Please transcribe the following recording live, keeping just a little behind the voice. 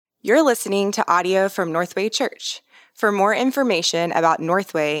You're listening to audio from Northway Church. For more information about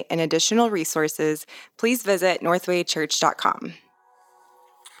Northway and additional resources, please visit northwaychurch.com.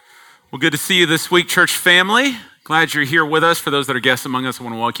 Well, good to see you this week, church family. Glad you're here with us. For those that are guests among us, I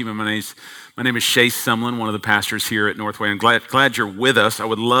want to welcome you. My name is Shay Sumlin, one of the pastors here at Northway. I'm glad you're with us. I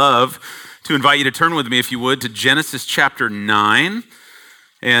would love to invite you to turn with me, if you would, to Genesis chapter 9.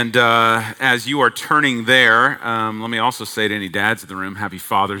 And as you are turning there, let me also say to any dads in the room, happy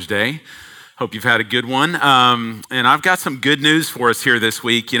Father's Day. Hope you've had a good one. And I've got some good news for us here this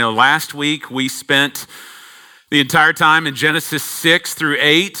week. You know, last week we spent the entire time in Genesis 6 through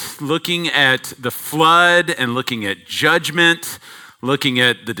 8 looking at the flood and looking at judgment, looking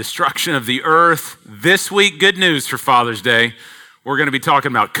at the destruction of the earth. This week, good news for Father's Day. We're going to be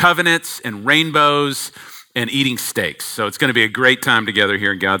talking about covenants and rainbows and eating steaks. So it's going to be a great time together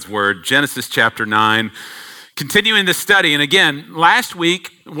here in God's Word. Genesis chapter 9, continuing the study. And again, last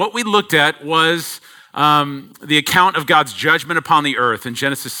week, what we looked at was the account of God's judgment upon the earth in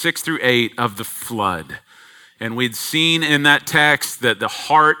Genesis 6 through 8 of the flood. And we'd seen in that text that the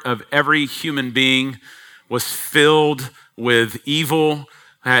heart of every human being was filled with evil,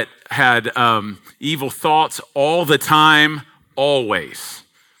 had evil thoughts all the time, always.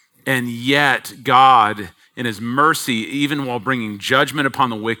 And yet God, in his mercy, even while bringing judgment upon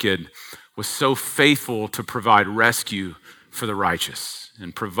the wicked, was so faithful to provide rescue for the righteous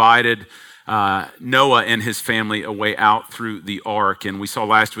and provided Noah and his family a way out through the ark. And we saw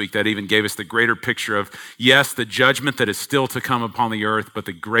last week that even gave us the greater picture of, yes, the judgment that is still to come upon the earth, but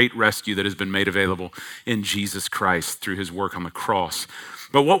the great rescue that has been made available in Jesus Christ through his work on the cross.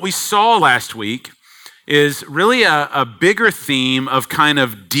 But what we saw last week is really a bigger theme of kind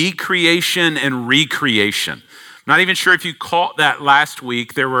of decreation and recreation. Not even sure if you caught that last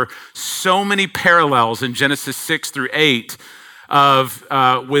week. There were so many parallels in Genesis 6 through 8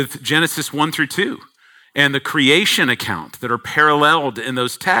 with Genesis 1 through 2 and the creation account that are paralleled in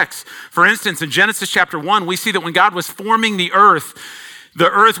those texts. For instance, in Genesis chapter 1, we see that when God was forming the earth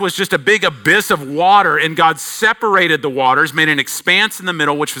was just a big abyss of water, and God separated the waters, made an expanse in the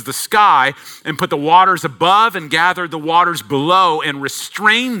middle, which was the sky, and put the waters above and gathered the waters below and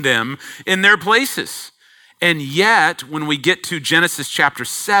restrained them in their places. And yet, when we get to Genesis chapter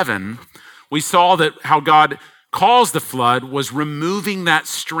 7, we saw that how God calls the flood was removing that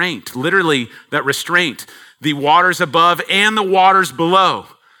restraint, literally that restraint. The waters above and the waters below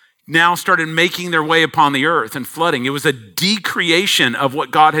now started making their way upon the earth and flooding. It was a decreation of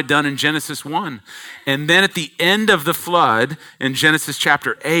what God had done in Genesis 1. And then at the end of the flood, in Genesis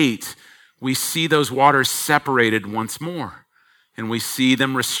chapter 8, we see those waters separated once more. And we see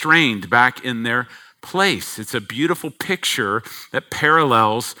them restrained back in their place. It's a beautiful picture that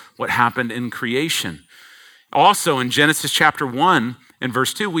parallels what happened in creation. Also in Genesis chapter 1 and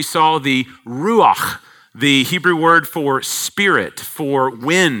verse 2, we saw the ruach, the Hebrew word for spirit, for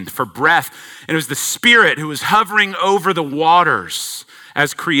wind, for breath. And it was the Spirit who was hovering over the waters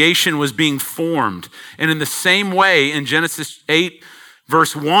as creation was being formed. And in the same way, in Genesis 8,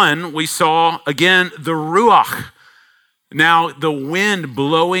 verse 1, we saw again the ruach. Now, the wind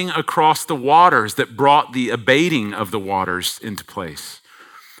blowing across the waters that brought the abating of the waters into place.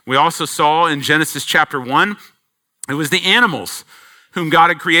 We also saw in Genesis chapter 1, it was the animals whom God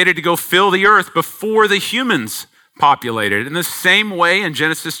had created to go fill the earth before the humans populated. In the same way, in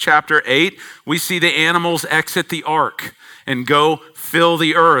Genesis chapter 8, we see the animals exit the ark and go fill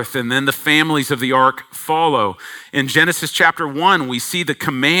the earth, and then the families of the ark follow. In Genesis chapter 1, we see the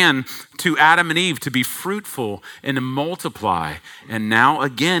command to Adam and Eve to be fruitful and to multiply. And now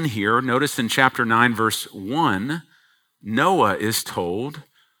again here, notice in chapter 9, verse 1, Noah is told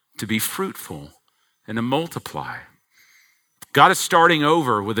to be fruitful and to multiply. God is starting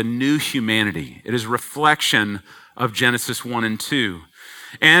over with a new humanity. It is a reflection of Genesis 1 and 2.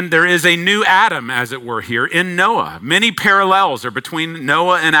 And there is a new Adam, as it were, here in Noah. Many parallels are between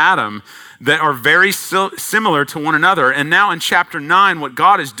Noah and Adam that are very similar to one another. And now in chapter 9, what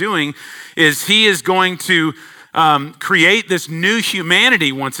God is doing is he is going to create this new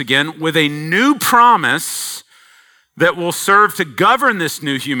humanity once again with a new promise that will serve to govern this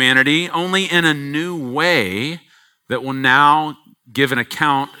new humanity only in a new way that will now give an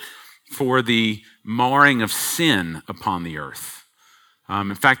account for the marring of sin upon the earth.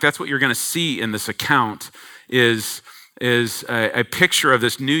 In fact, that's what you're going to see in this account is a picture of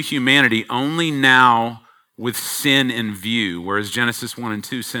this new humanity only now with sin in view, whereas Genesis 1 and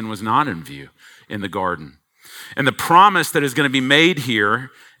 2, sin was not in view in the garden. And the promise that is going to be made here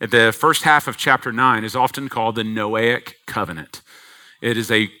at the first half of chapter 9 is often called the Noahic covenant. It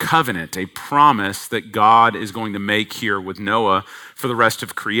is a covenant, a promise that God is going to make here with Noah for the rest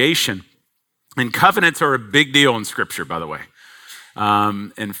of creation. And covenants are a big deal in Scripture, by the way.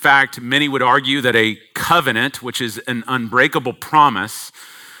 In fact, many would argue that a covenant, which is an unbreakable promise,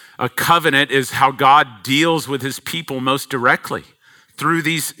 a covenant is how God deals with his people most directly through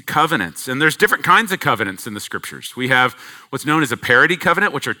these covenants. And there's different kinds of covenants in the Scriptures. We have what's known as a parity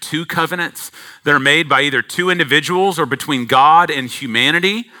covenant, which are two covenants that are made by either two individuals or between God and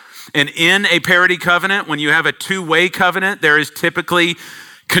humanity. And in a parity covenant, when you have a two-way covenant, there is typically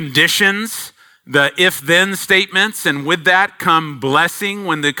conditions, the if-then statements, and with that come blessing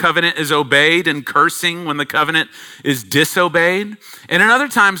when the covenant is obeyed and cursing when the covenant is disobeyed. And in other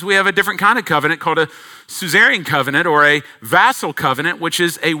times, we have a different kind of covenant called a suzerain covenant or a vassal covenant, which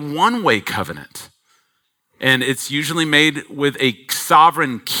is a one-way covenant. And it's usually made with a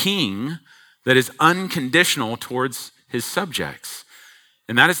sovereign king that is unconditional towards his subjects.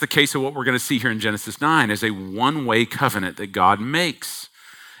 And that is the case of what we're going to see here in Genesis 9, is a one-way covenant that God makes.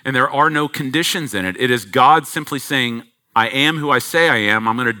 And there are no conditions in it. It is God simply saying, I am who I say I am.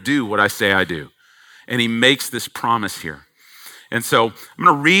 I'm going to do what I say I do. And he makes this promise here. And so I'm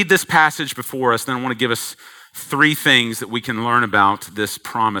going to read this passage before us, then I want to give us three things that we can learn about this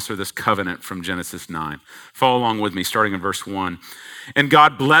promise or this covenant from Genesis 9. Follow along with me, starting in verse 1. And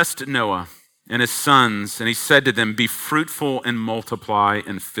God blessed Noah and his sons, and he said to them, be fruitful and multiply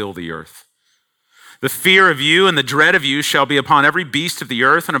and fill the earth. The fear of you and the dread of you shall be upon every beast of the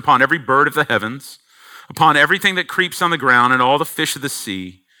earth and upon every bird of the heavens, upon everything that creeps on the ground and all the fish of the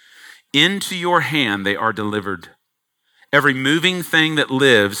sea. Into your hand they are delivered. Every moving thing that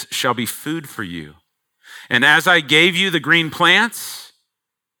lives shall be food for you. And as I gave you the green plants,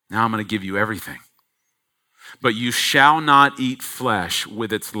 now I'm going to give you everything. But you shall not eat flesh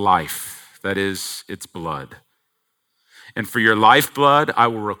with its life, that is, its blood. And for your lifeblood I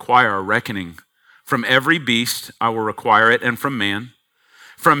will require a reckoning. From every beast I will require it, and from man.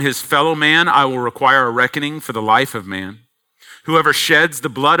 From his fellow man I will require a reckoning for the life of man. Whoever sheds the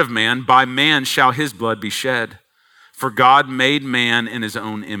blood of man, by man shall his blood be shed. For God made man in his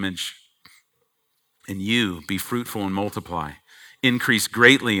own image. And you be fruitful and multiply. Increase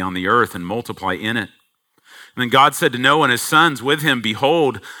greatly on the earth and multiply in it. And then God said to Noah and his sons with him,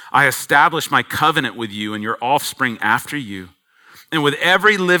 behold, I establish my covenant with you and your offspring after you. And with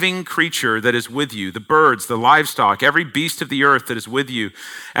every living creature that is with you, the birds, the livestock, every beast of the earth that is with you,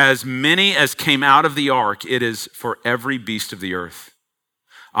 as many as came out of the ark, it is for every beast of the earth.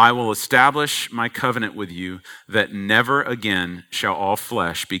 I will establish my covenant with you that never again shall all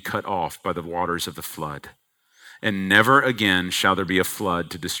flesh be cut off by the waters of the flood. And never again shall there be a flood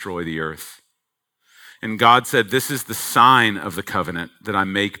to destroy the earth. And God said, this is the sign of the covenant that I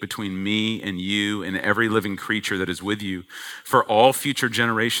make between me and you and every living creature that is with you for all future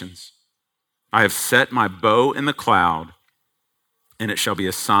generations. I have set my bow in the cloud, and it shall be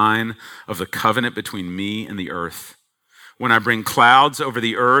a sign of the covenant between me and the earth. When I bring clouds over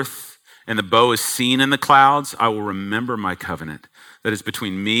the earth and the bow is seen in the clouds, I will remember my covenant that is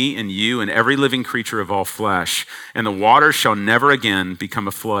between me and you and every living creature of all flesh. And the waters shall never again become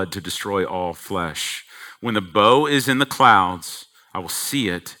a flood to destroy all flesh. When the bow is in the clouds, I will see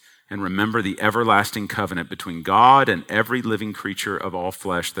it and remember the everlasting covenant between God and every living creature of all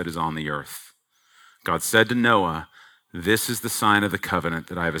flesh that is on the earth. God said to Noah, this is the sign of the covenant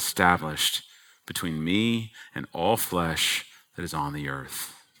that I have established between me and all flesh that is on the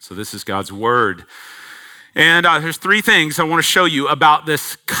earth. So this is God's word. And there's three things I want to show you about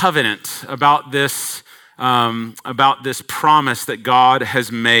this covenant, about this promise that God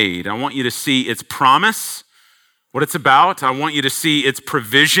has made. I want you to see its promise, what it's about. I want you to see its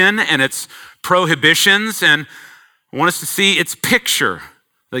provision and its prohibitions. And I want us to see its picture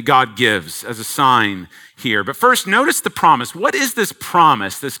that God gives as a sign here. But first, notice the promise. What is this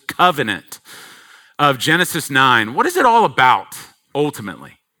promise, this covenant of Genesis 9? What is it all about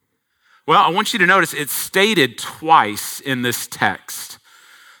ultimately? Well, I want you to notice it's stated twice in this text.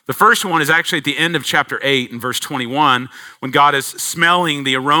 The first one is actually at the end of chapter 8 in verse 21, when God is smelling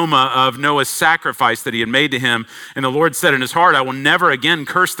the aroma of Noah's sacrifice that he had made to him. And the Lord said in his heart, I will never again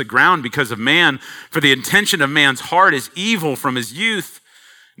curse the ground because of man, for the intention of man's heart is evil from his youth.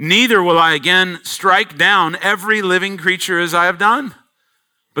 Neither will I again strike down every living creature as I have done.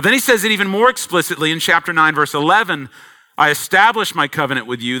 But then he says it even more explicitly in chapter 9, verse 11, I establish my covenant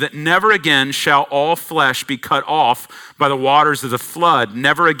with you that never again shall all flesh be cut off by the waters of the flood.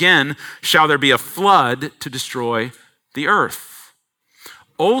 Never again shall there be a flood to destroy the earth.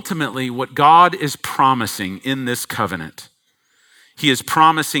 Ultimately, what God is promising in this covenant, he is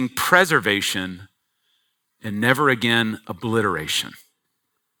promising preservation and never again obliteration.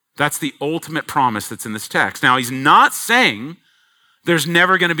 That's the ultimate promise that's in this text. Now, he's not saying there's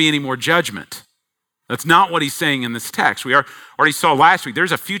never going to be any more judgment. That's not what he's saying in this text. We already saw last week,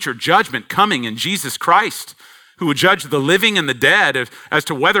 there's a future judgment coming in Jesus Christ, who would judge the living and the dead as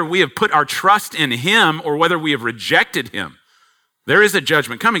to whether we have put our trust in him or whether we have rejected him. There is a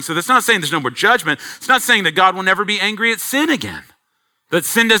judgment coming. So that's not saying there's no more judgment. It's not saying that God will never be angry at sin again, that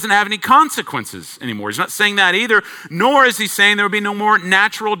sin doesn't have any consequences anymore. He's not saying that either, nor is he saying there will be no more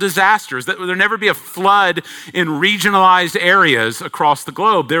natural disasters, that there'll never be a flood in regionalized areas across the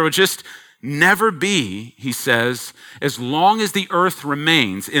globe. There will just never be, he says, as long as the earth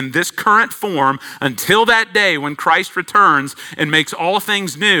remains in this current form until that day when Christ returns and makes all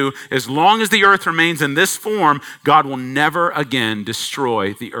things new. As long as the earth remains in this form, God will never again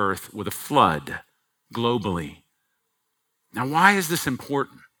destroy the earth with a flood globally. Now, why is this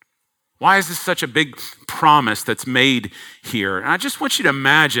important? Why is this such a big promise that's made here? And I just want you to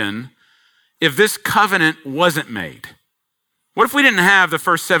imagine if this covenant wasn't made. What if we didn't have the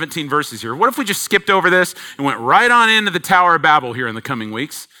first 17 verses here? What if we just skipped over this and went right on into the Tower of Babel here in the coming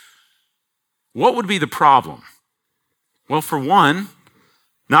weeks? What would be the problem? Well, for one,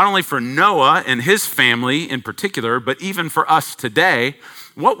 not only for Noah and his family in particular, but even for us today,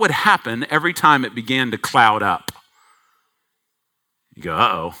 what would happen every time it began to cloud up? You go,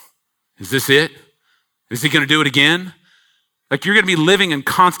 uh-oh, is this it? Is he going to do it again? Like, you're going to be living in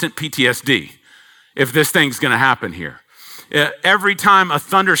constant PTSD if this thing's going to happen here. Every time a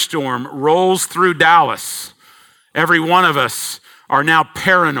thunderstorm rolls through Dallas, every one of us are now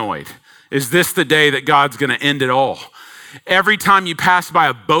paranoid. Is this the day that God's going to end it all? Every time you pass by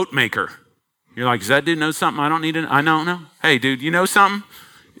a boat maker, you're like, does that dude know something I don't need to know? I don't know. Hey, dude, you know something?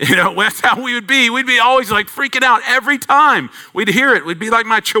 You know, that's how we would be. We'd be always like freaking out every time we'd hear it. We'd be like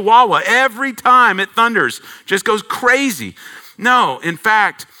my chihuahua. Every time it thunders, just goes crazy. No, in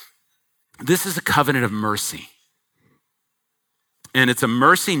fact, this is a covenant of mercy. And it's a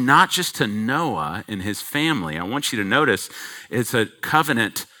mercy not just to Noah and his family. I want you to notice it's a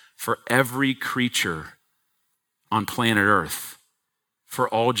covenant for every creature on planet Earth, for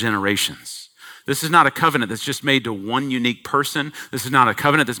all generations. This is not a covenant that's just made to one unique person. This is not a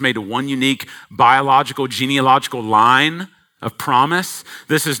covenant that's made to one unique biological, genealogical line of promise.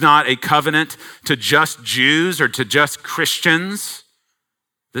 This is not a covenant to just Jews or to just Christians.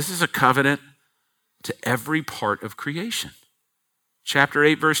 This is a covenant to every part of creation. Chapter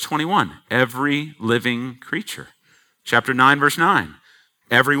 8, verse 21, every living creature. Chapter 9, verse 9,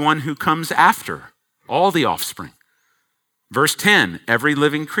 everyone who comes after, all the offspring. Verse 10, every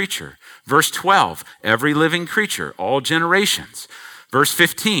living creature. Verse 12, every living creature, all generations. Verse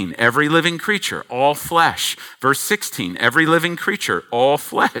 15, every living creature, all flesh. Verse 16, every living creature, all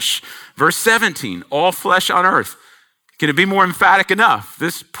flesh. Verse 17, all flesh on earth. Can it be more emphatic enough?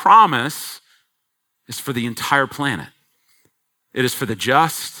 This promise is for the entire planet. It is for the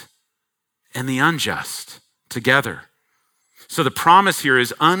just and the unjust together. So the promise here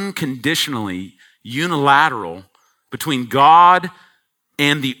is unconditionally unilateral between God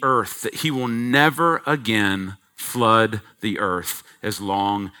and the earth, that he will never again flood the earth as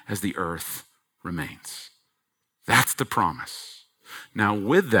long as the earth remains. That's the promise. Now,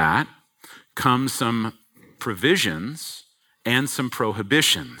 with that comes some provisions and some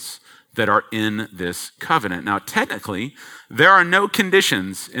prohibitions that are in this covenant. Now, technically, there are no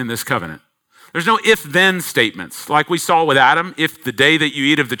conditions in this covenant. There's no if-then statements. Like we saw with Adam, if the day that you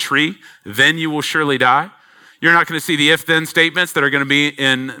eat of the tree, then you will surely die. You're not going to see the if-then statements that are going to be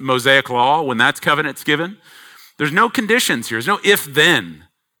in Mosaic law when that covenant's given. There's no conditions here. There's no if-then.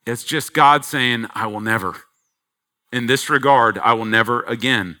 It's just God saying, I will never. In this regard, I will never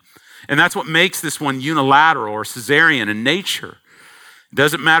again. And that's what makes this one unilateral or Caesarean in nature. It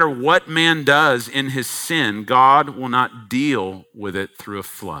doesn't matter what man does in his sin, God will not deal with it through a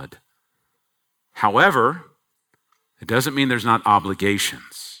flood. However, it doesn't mean there's not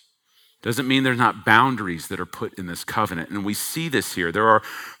obligations. It doesn't mean there's not boundaries that are put in this covenant. And we see this here. There are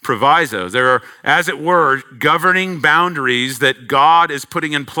provisos. There are, as it were, governing boundaries that God is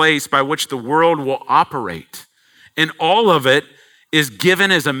putting in place by which the world will operate. And all of it is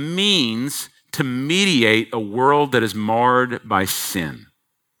given as a means to mediate a world that is marred by sin.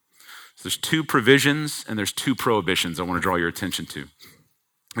 So there's two provisions and there's two prohibitions I want to draw your attention to.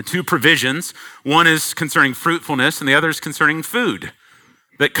 The two provisions, one is concerning fruitfulness and the other is concerning food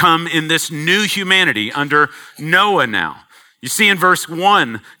that come in this new humanity under Noah now. You see in verse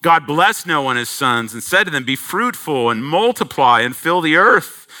 1, God blessed Noah and his sons and said to them, be fruitful and multiply and fill the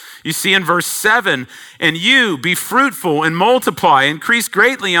earth. You see in verse 7, and you be fruitful and multiply, increase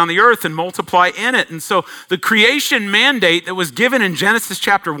greatly on the earth and multiply in it. And so the creation mandate that was given in Genesis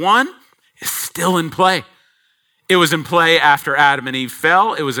chapter 1 is still in play. It was in play after Adam and Eve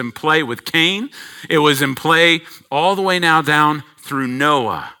fell. It was in play with Cain. It was in play all the way now down through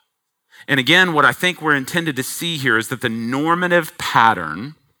Noah. And again, what I think we're intended to see here is that the normative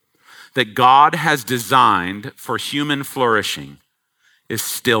pattern that God has designed for human flourishing is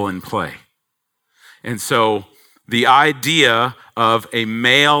still in play. And so the idea of a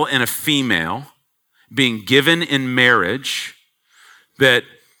male and a female being given in marriage that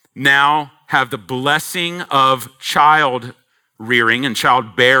now have the blessing of child rearing and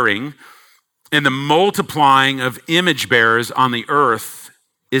childbearing and the multiplying of image bearers on the earth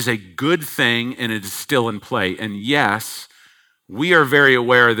is a good thing, and it is still in play. And yes, we are very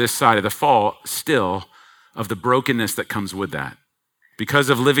aware this side of the fall still of the brokenness that comes with that. Because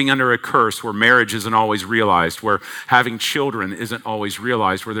of living under a curse where marriage isn't always realized, where having children isn't always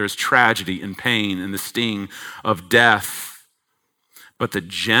realized, where there's tragedy and pain and the sting of death. But the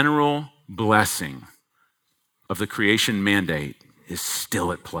general blessing of the creation mandate is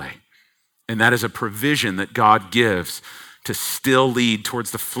still at play. And that is a provision that God gives to still lead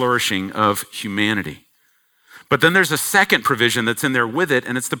towards the flourishing of humanity. But then there's a second provision that's in there with it,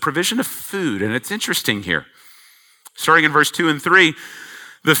 and it's the provision of food. And it's interesting here. Starting in verse 2 and 3,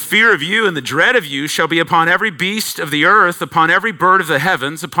 the fear of you and the dread of you shall be upon every beast of the earth, upon every bird of the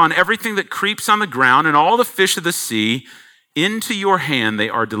heavens, upon everything that creeps on the ground, and all the fish of the sea. Into your hand they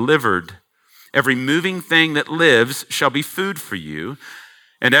are delivered. Every moving thing that lives shall be food for you.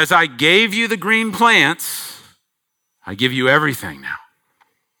 And as I gave you the green plants, I give you everything now.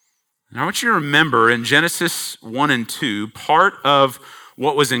 Now I want you to remember in Genesis 1 and 2, part of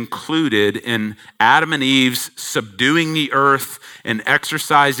what was included in Adam and Eve's subduing the earth and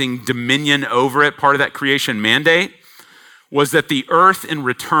exercising dominion over it, part of that creation mandate, was that the earth in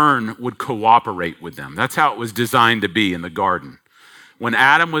return would cooperate with them. That's how it was designed to be in the garden. When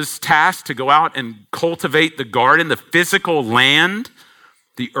Adam was tasked to go out and cultivate the garden, the physical land,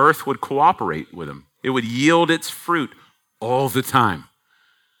 the earth would cooperate with him. It would yield its fruit all the time.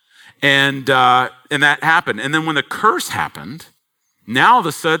 And that happened. And then when the curse happened, now all of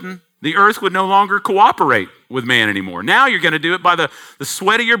a sudden, the earth would no longer cooperate with man anymore. Now you're going to do it by the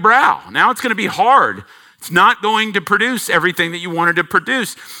sweat of your brow. Now it's going to be hard. It's not going to produce everything that you wanted to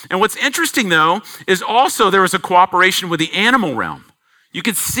produce. And what's interesting, though, is also there was a cooperation with the animal realm. You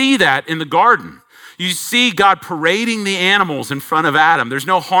could see that in the garden. You see God parading the animals in front of Adam. There's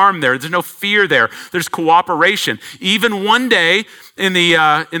no harm there. There's no fear there. There's cooperation. Even one day in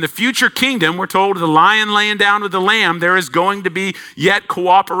the future kingdom, we're told the lion laying down with the lamb, there is going to be yet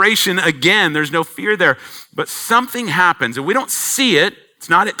cooperation again. There's no fear there. But something happens, and we don't see it. It's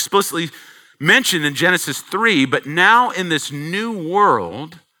not explicitly mentioned in Genesis 3, but now in this new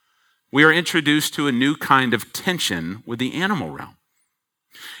world, we are introduced to a new kind of tension with the animal realm.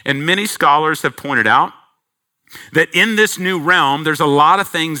 And many scholars have pointed out that in this new realm, there's a lot of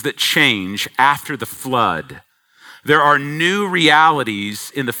things that change after the flood. There are new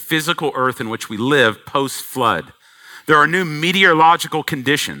realities in the physical earth in which we live post-flood. There are new meteorological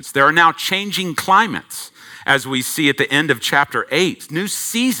conditions. There are now changing climates, as we see at the end of chapter 8, new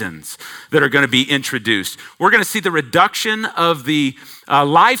seasons that are going to be introduced. We're going to see the reduction of the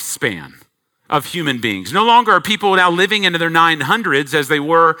lifespan of human beings. No longer are people now living into their 900s as they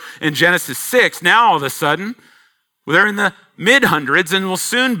were in Genesis 6. Now all of a sudden, they're in the mid-hundreds and will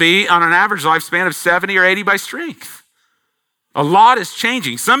soon be on an average lifespan of 70 or 80 by strength. A lot is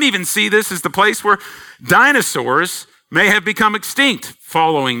changing. Some even see this as the place where dinosaurs may have become extinct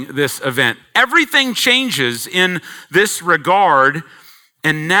following this event. Everything changes in this regard.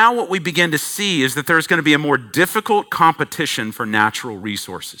 And now what we begin to see is that there's going to be a more difficult competition for natural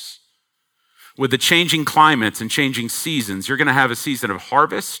resources. With the changing climates and changing seasons, you're going to have a season of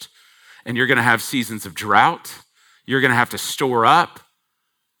harvest and you're going to have seasons of drought. You're going to have to store up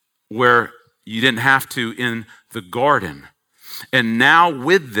where you didn't have to in the garden. And now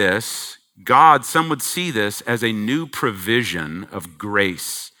with this, God, some would see this as a new provision of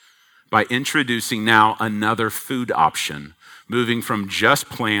grace by introducing now another food option, moving from just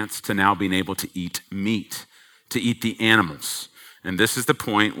plants to now being able to eat meat, to eat the animals. And this is the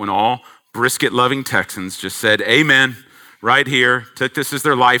point when all brisket-loving Texans just said, amen, right here, took this as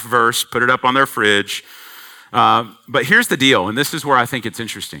their life verse, put it up on their fridge. But here's the deal, and this is where I think it's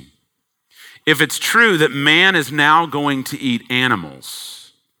interesting. If it's true that man is now going to eat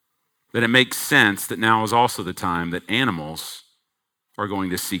animals, then it makes sense that now is also the time that animals are going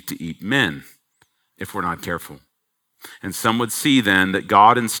to seek to eat men if we're not careful. And some would see then that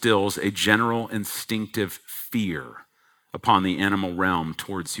God instills a general instinctive fear upon the animal realm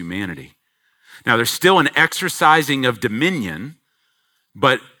towards humanity. Now, there's still an exercising of dominion,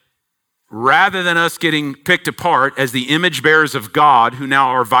 but rather than us getting picked apart as the image bearers of God, who now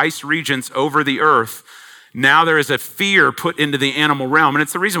are vice regents over the earth, now there is a fear put into the animal realm. And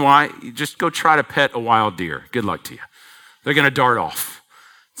it's the reason why you just go try to pet a wild deer. Good luck to you. They're going to dart off.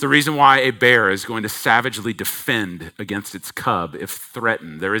 It's the reason why a bear is going to savagely defend against its cub if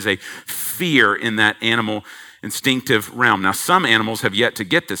threatened. There is a fear in that animal instinctive realm. Now, some animals have yet to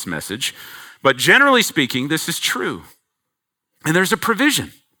get this message, but generally speaking, this is true. And there's a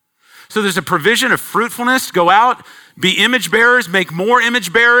provision. So there's a provision of fruitfulness. Go out, be image bearers, make more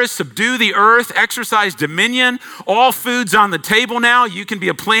image bearers, subdue the earth, exercise dominion. All food's on the table now. You can be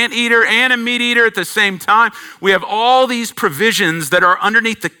a plant eater and a meat eater at the same time. We have all these provisions that are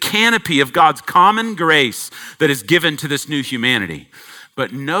underneath the canopy of God's common grace that is given to this new humanity.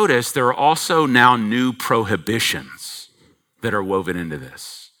 But notice there are also now new prohibitions that are woven into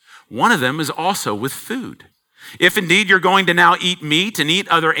this. One of them is also with food. If indeed you're going to now eat meat and eat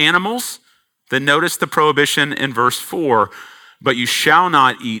other animals, then notice the prohibition in verse 4, but you shall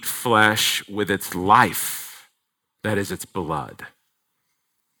not eat flesh with its life, that is its blood.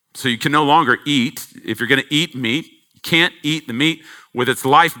 So you can no longer eat, if you're going to eat meat, you can't eat the meat with its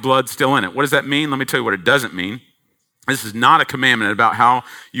lifeblood still in it. What does that mean? Let me tell you what it doesn't mean. This is not a commandment about how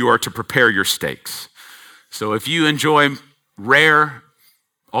you are to prepare your steaks. So if you enjoy rare,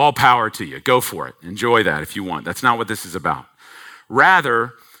 all power to you. Go for it. Enjoy that if you want. That's not what this is about.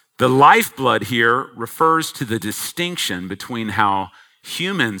 Rather, the lifeblood here refers to the distinction between how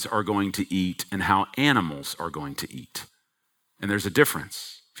humans are going to eat and how animals are going to eat. And there's a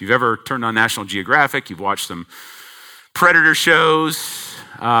difference. If you've ever turned on National Geographic, you've watched some predator shows,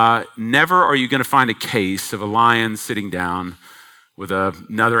 never are you going to find a case of a lion sitting down with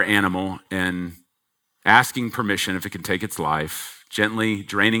another animal and asking permission if it can take its life, gently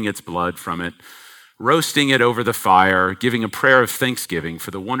draining its blood from it, roasting it over the fire, giving a prayer of thanksgiving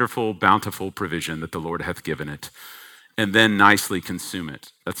for the wonderful, bountiful provision that the Lord hath given it, and then nicely consume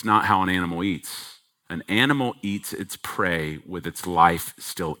it. That's not how an animal eats. An animal eats its prey with its life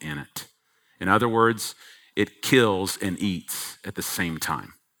still in it. In other words, it kills and eats at the same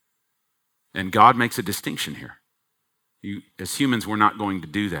time. And God makes a distinction here. As humans, we're not going to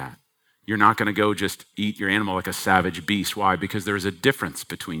do that. You're not going to go just eat your animal like a savage beast. Why? Because there is a difference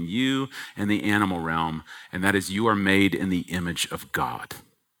between you and the animal realm, and that is you are made in the image of God.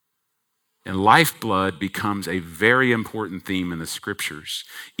 And lifeblood becomes a very important theme in the scriptures.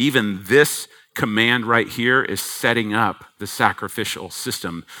 Even this command right here is setting up the sacrificial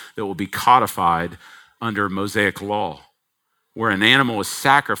system that will be codified under Mosaic law. Where an animal is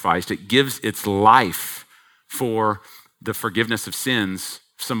sacrificed, it gives its life for the forgiveness of sins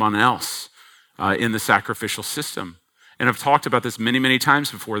someone else in the sacrificial system. And I've talked about this many, many times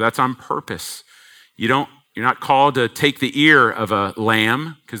before. That's on purpose. You're not called to take the ear of a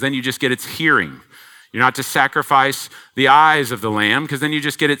lamb because then you just get its hearing. You're not to sacrifice the eyes of the lamb because then you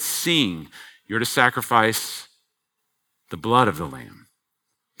just get its seeing. You're to sacrifice the blood of the lamb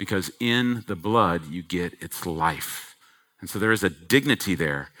because in the blood you get its life. And so there is a dignity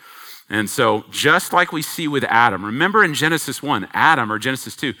there. And so just like we see with Adam, remember in Genesis 1, or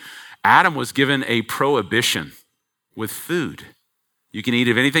Genesis 2, Adam was given a prohibition with food. You can eat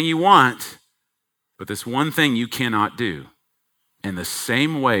of anything you want, but this one thing you cannot do. In the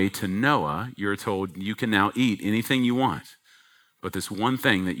same way to Noah, you're told you can now eat anything you want, but this one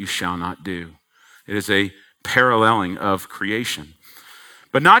thing that you shall not do. It is a paralleling of creation.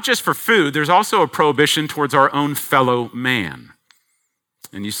 But not just for food, there's also a prohibition towards our own fellow man.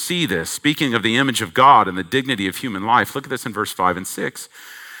 And you see this, speaking of the image of God and the dignity of human life. Look at this in verse 5 and 6.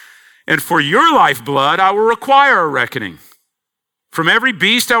 And for your lifeblood, I will require a reckoning. From every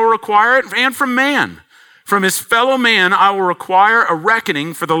beast I will require it, and from man. From his fellow man I will require a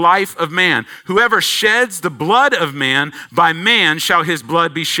reckoning for the life of man. Whoever sheds the blood of man, by man shall his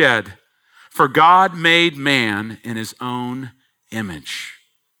blood be shed. For God made man in his own image.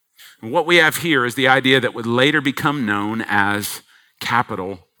 And what we have here is the idea that would later become known as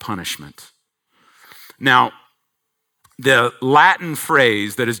capital punishment. Now, the Latin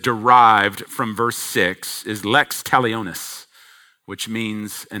phrase that is derived from verse 6 is lex talionis, which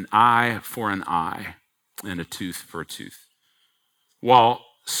means an eye for an eye and a tooth for a tooth. While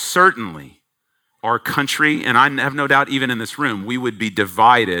certainly our country, and I have no doubt even in this room, we would be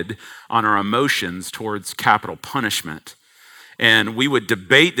divided on our emotions towards capital punishment. And we would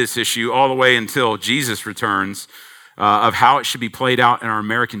debate this issue all the way until Jesus returns. of how it should be played out in our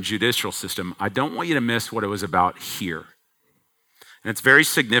American judicial system, I don't want you to miss what it was about here. And it's very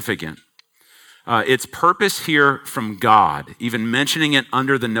significant. Its purpose here from God, even mentioning it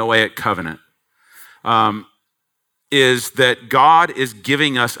under the Noahic covenant, is that God is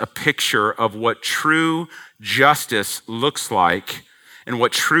giving us a picture of what true justice looks like and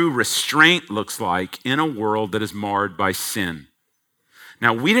what true restraint looks like in a world that is marred by sin.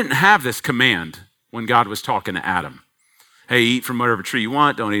 Now, we didn't have this command when God was talking to Adam. Hey, eat from whatever tree you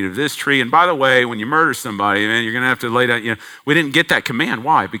want, don't eat of this tree. And by the way, when you murder somebody, man, you're going to have to lay down. We didn't get that command.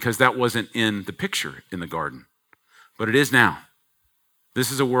 Why? Because that wasn't in the picture in the garden. But it is now.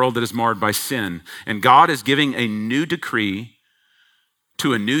 This is a world that is marred by sin. And God is giving a new decree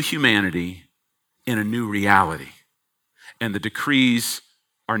to a new humanity in a new reality. And the decrees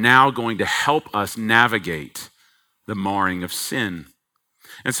are now going to help us navigate the marring of sin.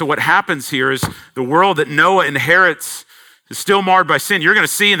 And so what happens here is the world that Noah inherits is still marred by sin. You're going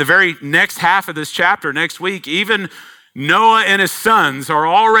to see in the very next half of this chapter next week, even Noah and his sons are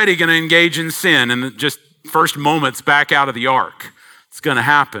already going to engage in sin in the just first moments back out of the ark. It's going to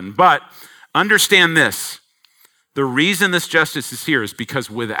happen. But understand this. The reason this justice is here is because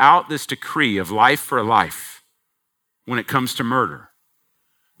without this decree of life for a life, when it comes to murder,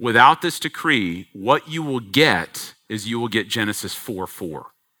 without this decree, what you will get is you will get Genesis 4:4.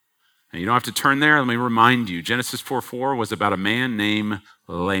 Now, you don't have to turn there. Let me remind you, Genesis 4:4 was about a man named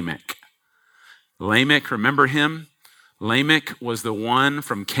Lamech. Lamech, remember him? Lamech was the one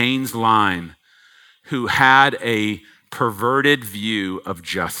from Cain's line who had a perverted view of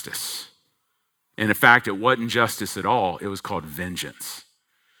justice. And in fact, it wasn't justice at all. It was called vengeance.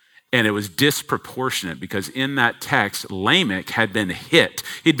 And it was disproportionate because in that text, Lamech had been hit.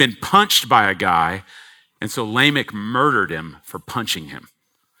 He'd been punched by a guy, and so Lamech murdered him for punching him.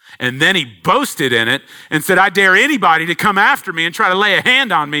 And then he boasted in it and said, I dare anybody to come after me and try to lay a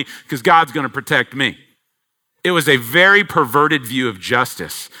hand on me because God's going to protect me. It was a very perverted view of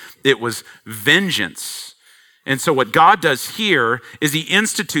justice. It was vengeance. And so what God does here is he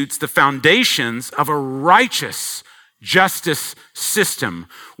institutes the foundations of a righteous justice system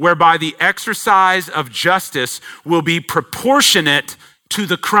whereby the exercise of justice will be proportionate to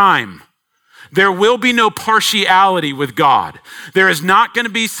the crime. There will be no partiality with God. There is not going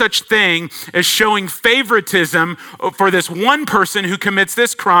to be such thing as showing favoritism for this one person who commits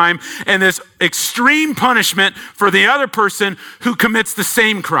this crime and this extreme punishment for the other person who commits the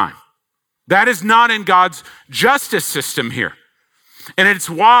same crime. That is not in God's justice system here. And it's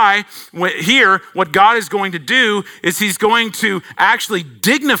why here, what God is going to do is he's going to actually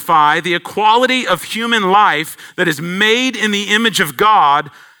dignify the equality of human life that is made in the image of God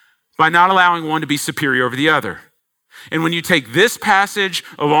by not allowing one to be superior over the other. And when you take this passage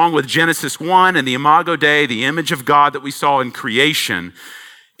along with Genesis 1 and the Imago Dei, the image of God that we saw in creation,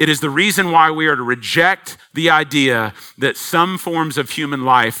 it is the reason why we are to reject the idea that some forms of human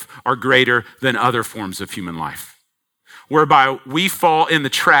life are greater than other forms of human life, whereby we fall in the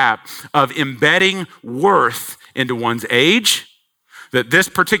trap of embedding worth into one's age, that this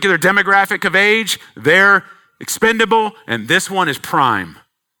particular demographic of age, they're expendable and this one is prime.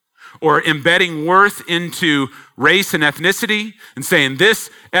 Or embedding worth into race and ethnicity and saying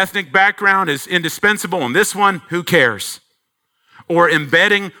this ethnic background is indispensable and this one, who cares? Or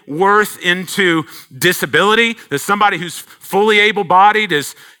embedding worth into disability, that somebody who's fully able-bodied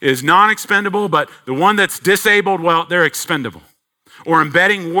is non-expendable, but the one that's disabled, well, they're expendable. Or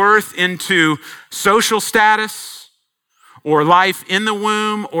embedding worth into social status, or life in the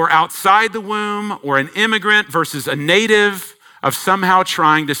womb or outside the womb, or an immigrant versus a native, of somehow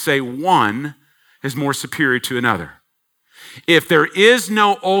trying to say one is more superior to another. If there is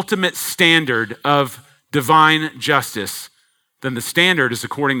no ultimate standard of divine justice, then the standard is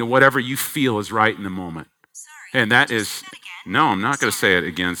according to whatever you feel is right in the moment. Sorry, and that is, no, I'm not going to say it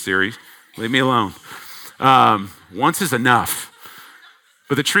again, Siri. Leave me alone. Once is enough.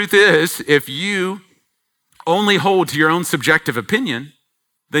 But the truth is, if you only hold to your own subjective opinion,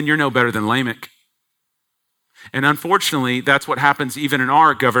 then you're no better than Lamech. And unfortunately, that's what happens even in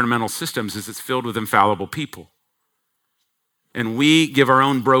our governmental systems, is it's filled with infallible people. And we give our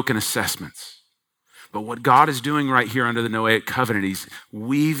own broken assessments. But what God is doing right here under the Noahic covenant, he's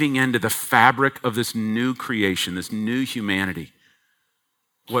weaving into the fabric of this new creation, this new humanity,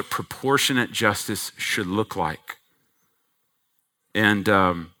 what proportionate justice should look like. And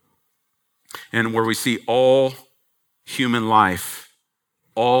where we see all human life,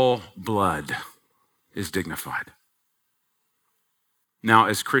 all blood is dignified. Now,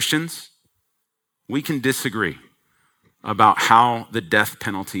 as Christians, we can disagree about how the death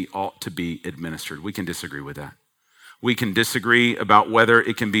penalty ought to be administered. We can disagree with that. We can disagree about whether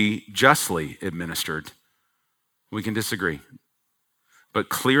it can be justly administered. We can disagree. But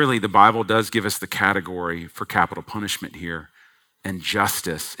clearly the Bible does give us the category for capital punishment here and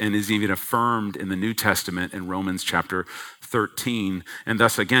justice, and is even affirmed in the New Testament in Romans chapter 13. And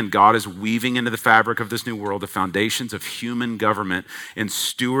thus, again, God is weaving into the fabric of this new world the foundations of human government and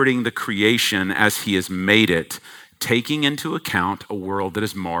stewarding the creation as he has made it, taking into account a world that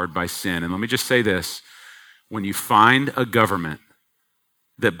is marred by sin. And let me just say this, when you find a government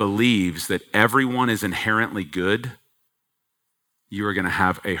that believes that everyone is inherently good, you are going to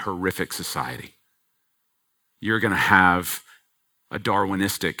have a horrific society. You're going to have a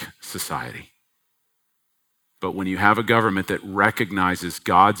Darwinistic society. But when you have a government that recognizes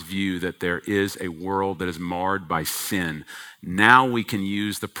God's view that there is a world that is marred by sin, now we can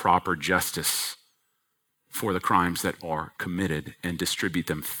use the proper justice for the crimes that are committed and distribute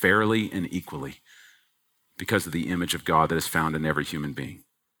them fairly and equally because of the image of God that is found in every human being.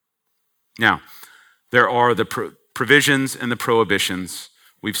 Now, there are the provisions and the prohibitions.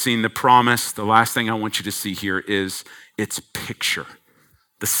 We've seen the promise. The last thing I want you to see here is its picture,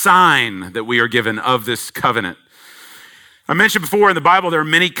 the sign that we are given of this covenant. I mentioned before in the Bible, there are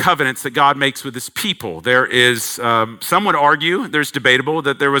many covenants that God makes with his people. There is, some would argue, there's debatable,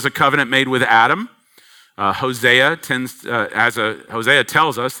 that there was a covenant made with Adam. Hosea tells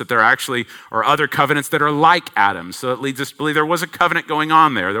us that there actually are other covenants that are like Adam. So it leads us to believe there was a covenant going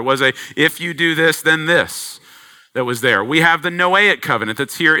on there. There was a, if you do this, then this, that was there. We have the Noahic covenant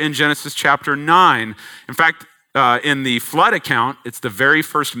that's here in Genesis chapter 9. In fact, in the flood account, it's the very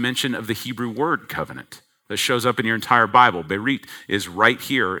first mention of the Hebrew word covenant that shows up in your entire Bible. Berit is right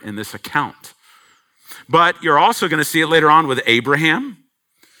here in this account. But you're also going to see it later on with Abraham.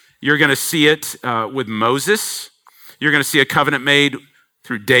 You're going to see it with Moses. You're going to see a covenant made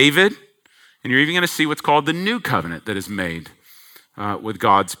through David. And you're even going to see what's called the new covenant that is made with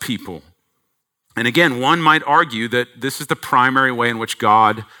God's people. And again, one might argue that this is the primary way in which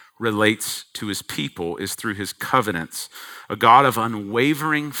God relates to his people is through his covenants, a God of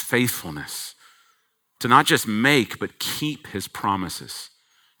unwavering faithfulness to not just make, but keep his promises,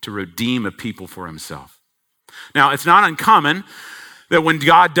 to redeem a people for himself. Now, it's not uncommon that when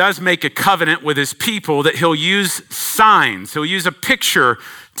God does make a covenant with his people, that he'll use signs. He'll use a picture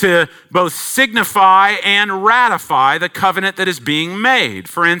to both signify and ratify the covenant that is being made.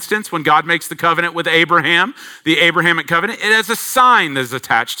 For instance, when God makes the covenant with Abraham, the Abrahamic covenant, it has a sign that is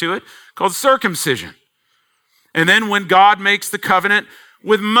attached to it called circumcision. And then when God makes the covenant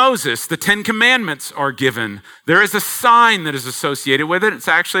with Moses, the 10 Commandments are given. There is a sign that is associated with it. It's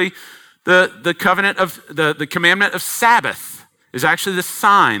actually the covenant of the commandment of Sabbath. Is actually the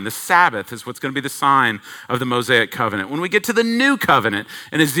sign. The Sabbath is what's going to be the sign of the Mosaic covenant. When we get to the new covenant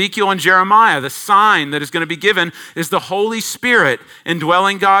in Ezekiel and Jeremiah, the sign that is going to be given is the Holy Spirit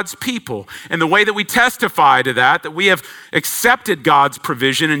indwelling God's people. And the way that we testify to that we have accepted God's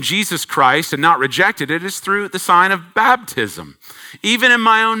provision in Jesus Christ and not rejected it, is through the sign of baptism. Even in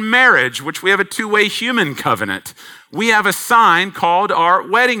my own marriage, which we have a two-way human covenant, we have a sign called our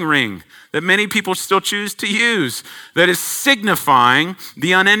wedding ring that many people still choose to use, that is signifying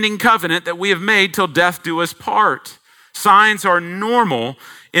the unending covenant that we have made till death do us part. Signs are normal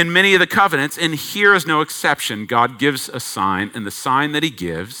in many of the covenants, and here is no exception. God gives a sign, and the sign that he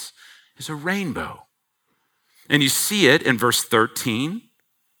gives is a rainbow. And you see it in verse 13,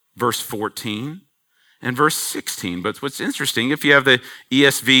 verse 14, and verse 16. But what's interesting, if you have the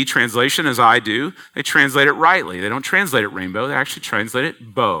ESV translation, as I do, they translate it rightly. They don't translate it rainbow, they actually translate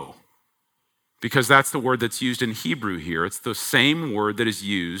it bow. Because that's the word that's used in Hebrew here. It's the same word that is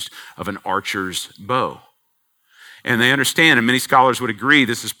used of an archer's bow. And they understand, and many scholars would agree,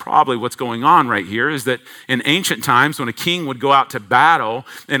 this is probably what's going on right here, is that in ancient times when a king would go out to battle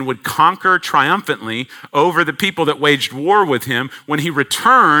and would conquer triumphantly over the people that waged war with him, when he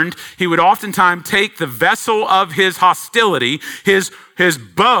returned, he would oftentimes take the vessel of his hostility, his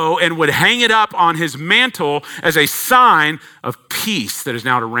bow, and would hang it up on his mantle as a sign of peace that is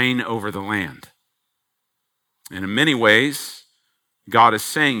now to reign over the land. And in many ways, God is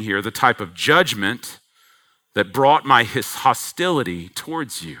saying here the type of judgment that brought my hostility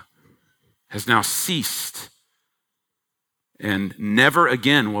towards you has now ceased. And never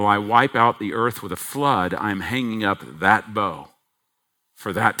again will I wipe out the earth with a flood. I'm hanging up that bow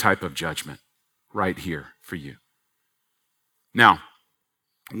for that type of judgment right here for you. Now,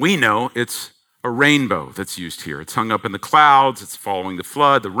 we know it's a rainbow that's used here. It's hung up in the clouds. It's following the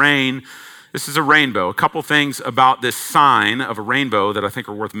flood, the rain. This is a rainbow. A couple things about this sign of a rainbow that I think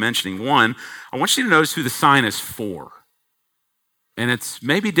are worth mentioning. One, I want you to notice who the sign is for. And it's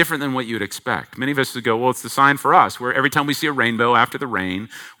maybe different than what you would expect. Many of us would go, well, it's the sign for us, where every time we see a rainbow after the rain,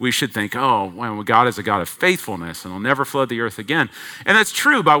 we should think, oh, well, God is a God of faithfulness and will never flood the earth again. And that's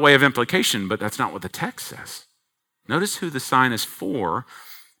true by way of implication, but that's not what the text says. Notice who the sign is for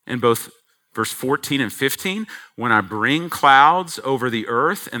in both verse 14 and 15. When I bring clouds over the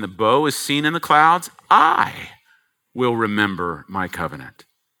earth and the bow is seen in the clouds, I will remember my covenant.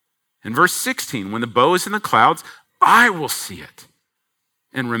 In verse 16, when the bow is in the clouds, I will see it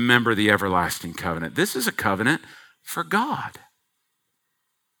and remember the everlasting covenant. This is a covenant for God.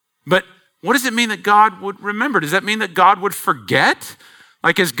 But what does it mean that God would remember? Does that mean that God would forget?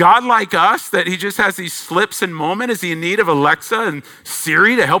 Like, is God like us, that he just has these slips and moments? Is he in need of Alexa and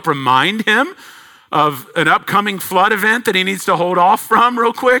Siri to help remind him of an upcoming flood event that he needs to hold off from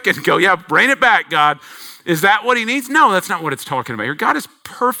real quick and go, yeah, bring it back, God? Is that what he needs? No, that's not what it's talking about here. God is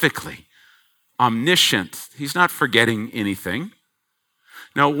perfectly omniscient. He's not forgetting anything.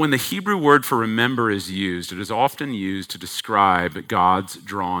 Now, when the Hebrew word for remember is used, it is often used to describe God's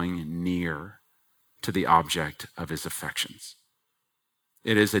drawing near to the object of his affections.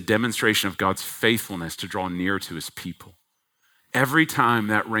 It is a demonstration of God's faithfulness to draw near to his people. Every time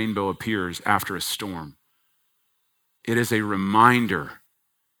that rainbow appears after a storm, it is a reminder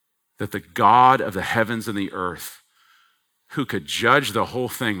that the God of the heavens and the earth, who could judge the whole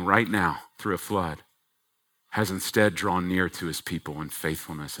thing right now through a flood, has instead drawn near to his people in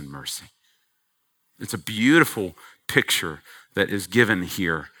faithfulness and mercy. It's a beautiful picture that is given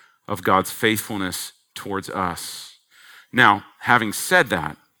here of God's faithfulness towards us. Now, having said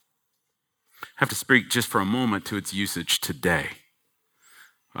that, I have to speak just for a moment to its usage today.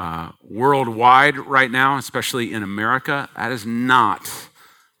 Worldwide right now, especially in America, that is not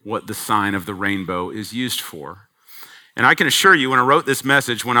what the sign of the rainbow is used for. And I can assure you, when I wrote this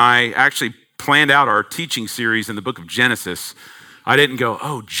message, when I actually planned out our teaching series in the book of Genesis, I didn't go,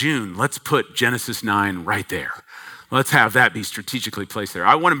 oh, June, let's put Genesis 9 right there. Let's have that be strategically placed there.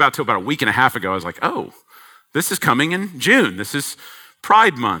 I went about a week and a half ago. I was like, oh, this is coming in June. This is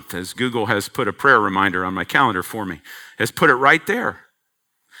Pride Month, as Google has put a prayer reminder on my calendar for me, has put it right there.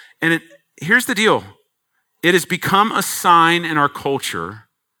 And here's the deal. It has become a sign in our culture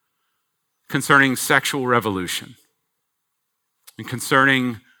concerning sexual revolution and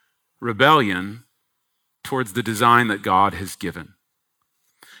concerning rebellion towards the design that God has given.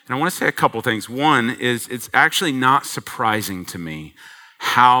 And I want to say a couple things. One is, it's actually not surprising to me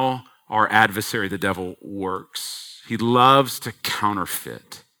how our adversary, the devil, works. He loves to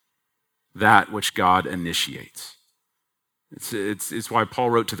counterfeit that which God initiates. It's why Paul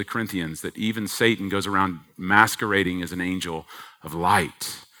wrote to the Corinthians that even Satan goes around masquerading as an angel of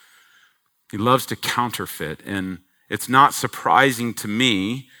light. He loves to counterfeit, and it's not surprising to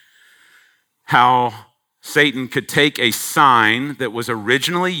me how Satan could take a sign that was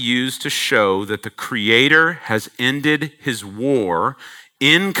originally used to show that the Creator has ended his war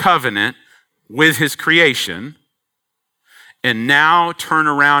in covenant with his creation, and now turn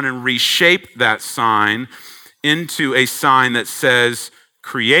around and reshape that sign into a sign that says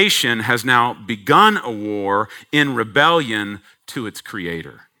creation has now begun a war in rebellion to its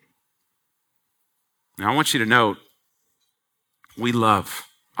Creator. Now, I want you to note, I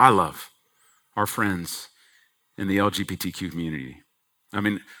love our friends in the LGBTQ community. I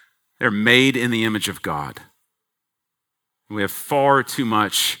mean, they're made in the image of God. We have far too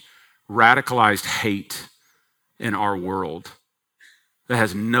much radicalized hate in our world that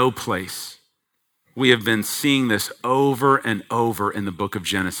has no place. We have been seeing this over and over in the book of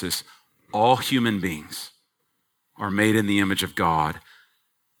Genesis. All human beings are made in the image of God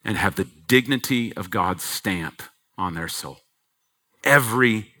and have the dignity of God's stamp on their soul.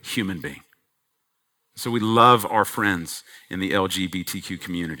 Every human being. So we love our friends in the LGBTQ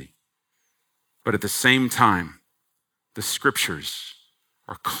community. But at the same time, the scriptures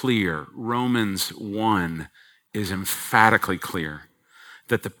are clear. Romans 1 is emphatically clear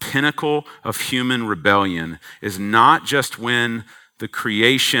that the pinnacle of human rebellion is not just when the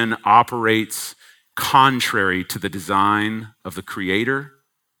creation operates contrary to the design of the Creator,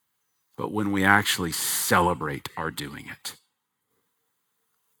 but when we actually celebrate our doing it.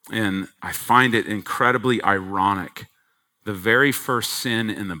 And I find it incredibly ironic. The very first sin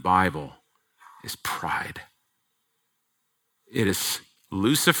in the Bible is pride. It is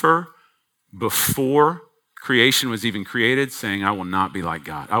Lucifer, before creation was even created, saying, I will not be like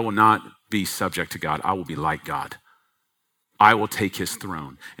God. I will not be subject to God. I will be like God. I will take his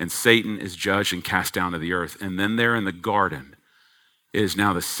throne. And Satan is judged and cast down to the earth. And then there in the garden is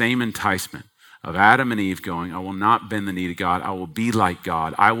now the same enticement of Adam and Eve going, I will not bend the knee to God. I will be like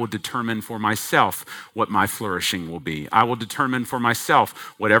God. I will determine for myself what my flourishing will be. I will determine for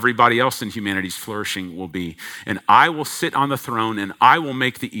myself what everybody else in humanity's flourishing will be. And I will sit on the throne and I will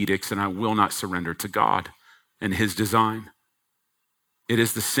make the edicts and I will not surrender to God and his design. It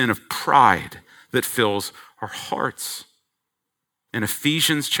is the sin of pride that fills our hearts. And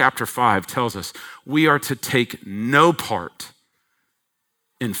Ephesians chapter 5 tells us we are to take no part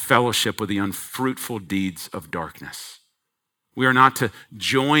in fellowship with the unfruitful deeds of darkness. We are not to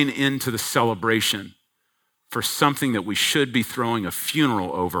join into the celebration for something that we should be throwing a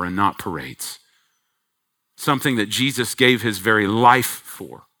funeral over and not parades. Something that Jesus gave his very life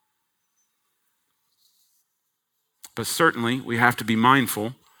for. But certainly we have to be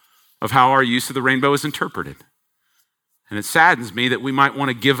mindful of how our use of the rainbow is interpreted. And it saddens me that we might want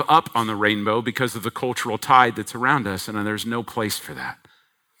to give up on the rainbow because of the cultural tide that's around us, and there's no place for that.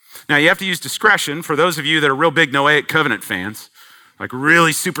 Now, you have to use discretion. For those of you that are real big Noahic covenant fans, like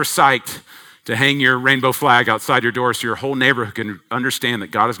really super psyched to hang your rainbow flag outside your door so your whole neighborhood can understand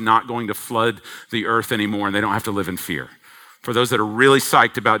that God is not going to flood the earth anymore and they don't have to live in fear. For those that are really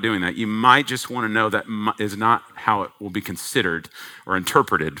psyched about doing that, you might just want to know that is not how it will be considered or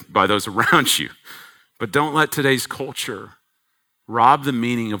interpreted by those around you. But don't let today's culture rob the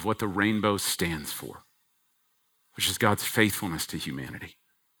meaning of what the rainbow stands for, which is God's faithfulness to humanity,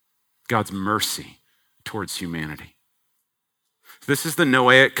 God's mercy towards humanity. This is the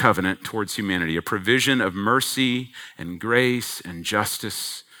Noahic covenant towards humanity, a provision of mercy and grace and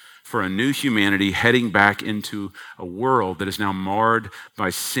justice for a new humanity heading back into a world that is now marred by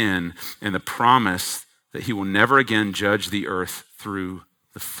sin, and the promise that he will never again judge the earth through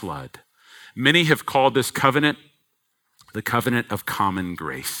the flood. Many have called this covenant the covenant of common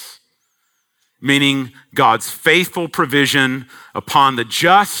grace, meaning God's faithful provision upon the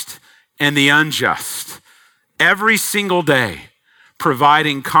just and the unjust every single day,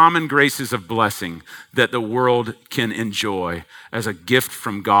 providing common graces of blessing that the world can enjoy as a gift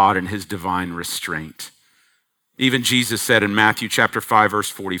from God and his divine restraint. Even Jesus said in Matthew chapter 5, verse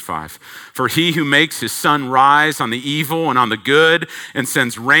 45, "For he who makes his sun rise on the evil and on the good and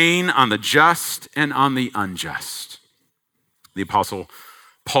sends rain on the just and on the unjust." The apostle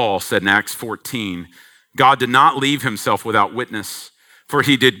Paul said in Acts 14, "God did not leave himself without witness, for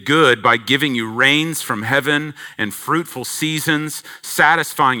he did good by giving you rains from heaven and fruitful seasons,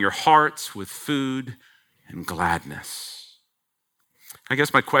 satisfying your hearts with food and gladness." I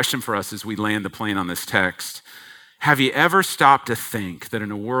guess my question for us as we land the plane on this text, have you ever stopped to think that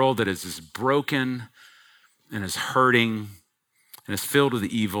in a world that is as broken and as hurting and as filled with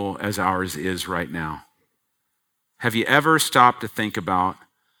evil as ours is right now, have you ever stopped to think about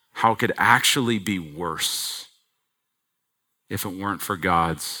how it could actually be worse if it weren't for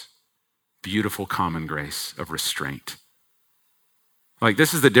God's beautiful common grace of restraint? Like,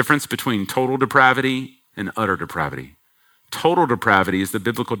 this is the difference between total depravity and utter depravity. Total depravity is the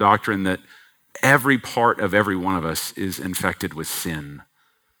biblical doctrine that every part of every one of us is infected with sin.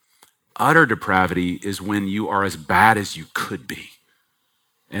 Utter depravity is when you are as bad as you could be.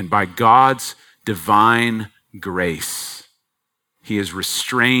 And by God's divine grace, he has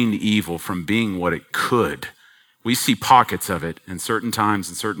restrained evil from being what it could. We see pockets of it in certain times,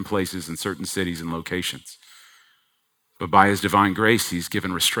 in certain places, in certain cities and locations. But by his divine grace, he's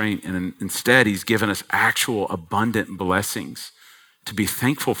given restraint, and instead he's given us actual abundant blessings to be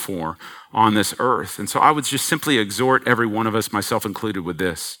thankful for on this earth. And so I would just simply exhort every one of us, myself included, with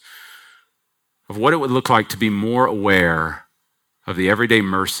this, of what it would look like to be more aware of the everyday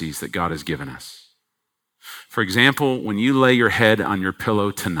mercies that God has given us. For example, when you lay your head on your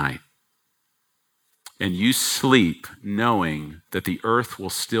pillow tonight and you sleep knowing that the earth will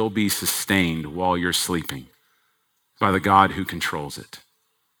still be sustained while you're sleeping by the God who controls it,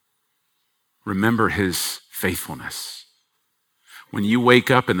 remember his faithfulness. When you wake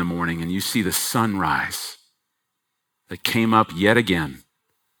up in the morning and you see the sunrise that came up yet again,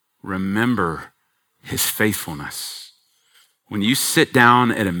 remember his faithfulness. When you sit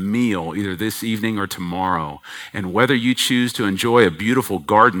down at a meal, either this evening or tomorrow, and whether you choose to enjoy a beautiful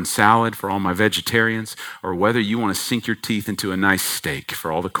garden salad for all my vegetarians, or whether you want to sink your teeth into a nice steak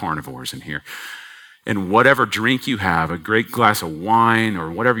for all the carnivores in here, and whatever drink you have, a great glass of wine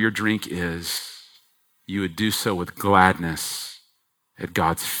or whatever your drink is, you would do so with gladness at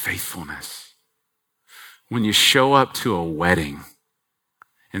God's faithfulness. When you show up to a wedding,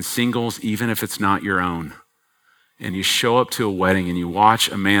 and singles, even if it's not your own, and you show up to a wedding and you watch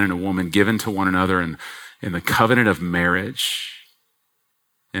a man and a woman given to one another in the covenant of marriage,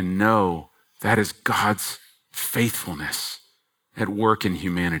 and know that is God's faithfulness at work in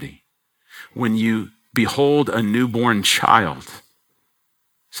humanity. When you behold a newborn child.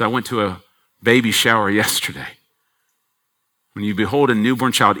 So I went to a baby shower yesterday. When you behold a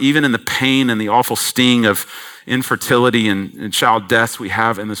newborn child, even in the pain and the awful sting of infertility and child deaths we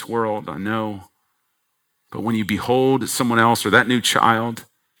have in this world, I know. But when you behold someone else or that new child,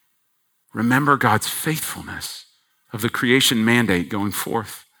 remember God's faithfulness of the creation mandate going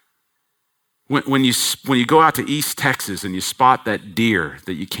forth. When you go out to East Texas and you spot that deer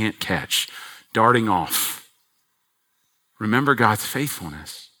that you can't catch darting off, remember God's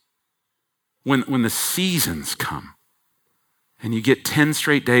faithfulness. When the seasons come and you get 10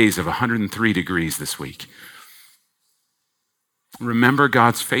 straight days of 103 degrees this week, remember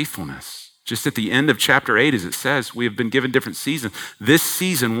God's faithfulness. Just at the end of chapter 8, as it says, we have been given different seasons. This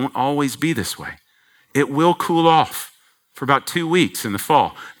season won't always be this way. It will cool off for about 2 weeks in the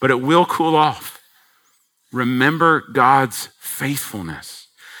fall, but it will cool off. Remember God's faithfulness.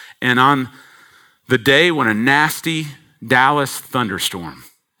 And on the day when a nasty Dallas thunderstorm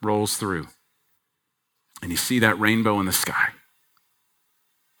rolls through and you see that rainbow in the sky,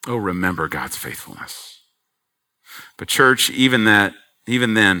 oh, remember God's faithfulness. But church, even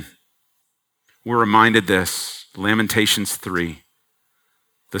then, we're reminded this, Lamentations 3,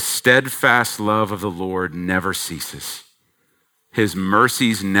 the steadfast love of the Lord never ceases. His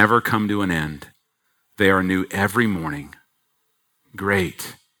mercies never come to an end. They are new every morning.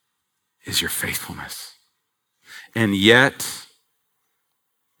 Great is your faithfulness. And yet,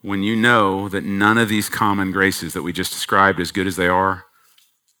 when you know that none of these common graces that we just described, as good as they are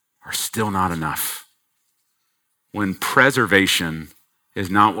still not enough. When preservation is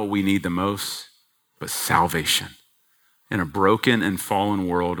not what we need the most, but salvation. In a broken and fallen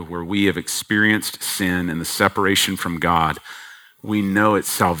world where we have experienced sin and the separation from God, we know it's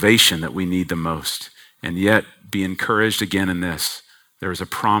salvation that we need the most. And yet, be encouraged again in this. There is a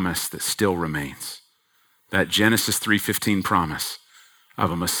promise that still remains. That Genesis 3:15 promise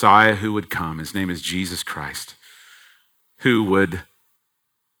of a Messiah who would come. His name is Jesus Christ, who would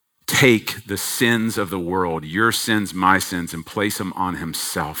take the sins of the world, your sins, my sins, and place them on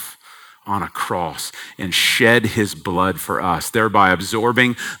himself on a cross and shed his blood for us, thereby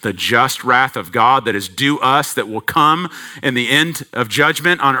absorbing the just wrath of God that is due us, that will come in the end of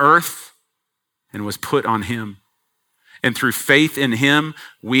judgment on earth, and was put on him. And through faith in him,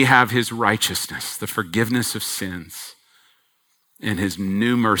 we have his righteousness, the forgiveness of sins, and his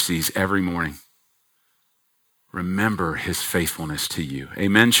new mercies every morning. Remember his faithfulness to you.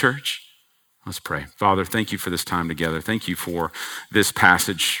 Amen, church? Let's pray. Father, thank you for this time together. Thank you for this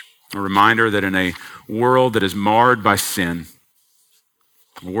passage, a reminder that in a world that is marred by sin,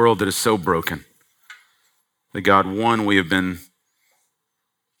 a world that is so broken, that God, one, we have been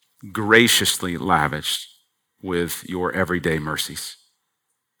graciously lavished with your everyday mercies.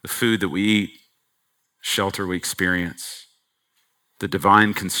 The food that we eat, shelter we experience, the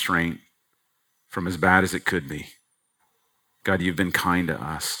divine constraint from as bad as it could be. God, you've been kind to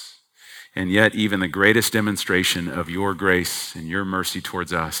us. And yet, even the greatest demonstration of your grace and your mercy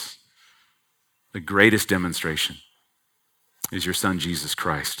towards us, the greatest demonstration is your son, Jesus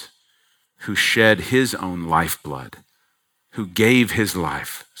Christ, who shed his own lifeblood, who gave his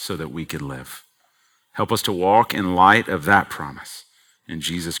life so that we could live. Help us to walk in light of that promise. In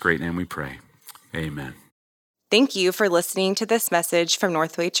Jesus' great name we pray. Amen. Thank you for listening to this message from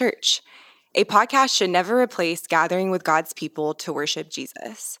Northway Church. A podcast should never replace gathering with God's people to worship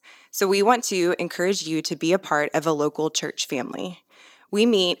Jesus. So we want to encourage you to be a part of a local church family. We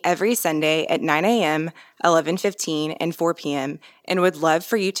meet every Sunday at 9 a.m., 11:15, and 4 p.m., and would love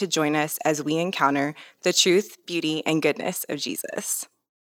for you to join us as we encounter the truth, beauty, and goodness of Jesus.